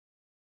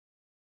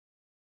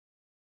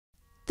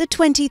The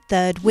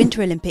 23rd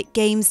Winter Olympic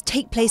Games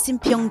take place in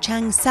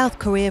Pyeongchang, South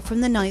Korea from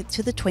the 9th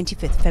to the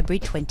 25th February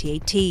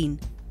 2018.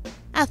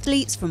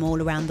 Athletes from all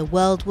around the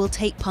world will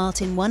take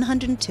part in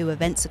 102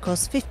 events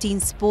across 15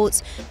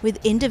 sports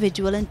with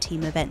individual and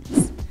team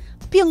events.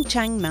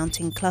 Pyeongchang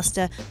Mountain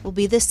Cluster will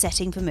be the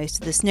setting for most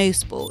of the snow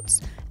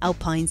sports.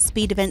 Alpine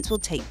speed events will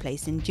take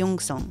place in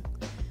Pyeongchang.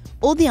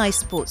 All the ice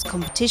sports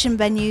competition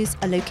venues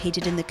are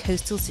located in the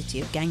coastal city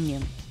of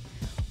Gangneung.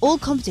 All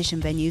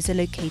competition venues are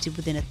located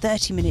within a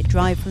 30-minute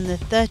drive from the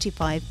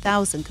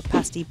 35,000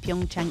 capacity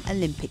Pyeongchang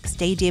Olympic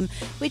Stadium,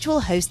 which will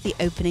host the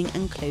opening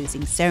and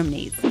closing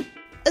ceremonies.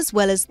 As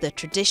well as the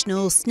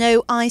traditional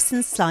snow, ice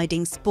and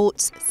sliding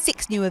sports,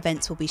 6 new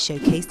events will be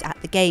showcased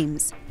at the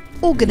Games.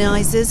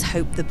 Organisers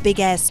hope the big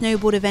air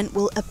snowboard event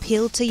will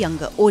appeal to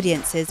younger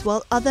audiences,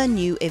 while other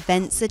new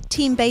events are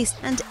team-based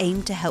and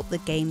aim to help the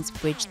Games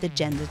bridge the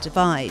gender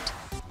divide.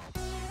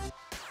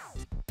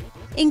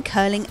 In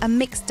curling, a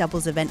mixed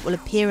doubles event will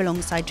appear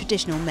alongside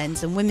traditional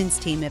men's and women's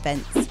team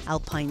events.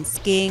 Alpine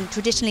skiing,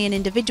 traditionally an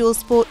individual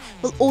sport,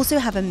 will also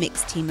have a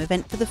mixed team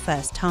event for the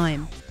first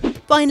time.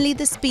 Finally,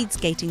 the speed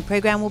skating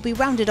programme will be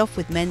rounded off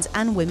with men's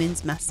and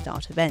women's mass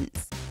start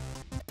events.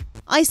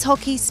 Ice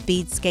hockey,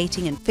 speed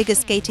skating and figure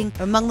skating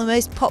are among the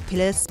most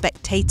popular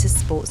spectator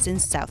sports in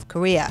South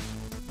Korea.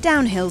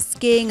 Downhill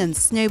skiing and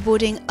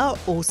snowboarding are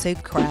also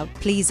crowd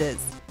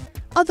pleasers.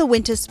 Other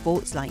winter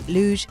sports like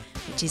luge,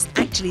 which is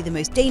actually the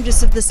most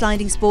dangerous of the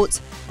sliding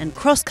sports, and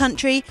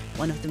cross-country,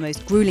 one of the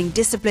most grueling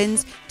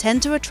disciplines,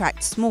 tend to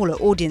attract smaller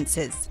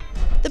audiences.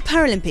 The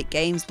Paralympic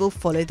Games will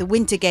follow the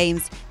Winter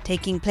Games,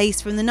 taking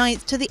place from the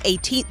 9th to the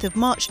 18th of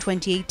March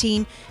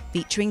 2018,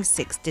 featuring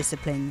 6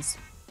 disciplines.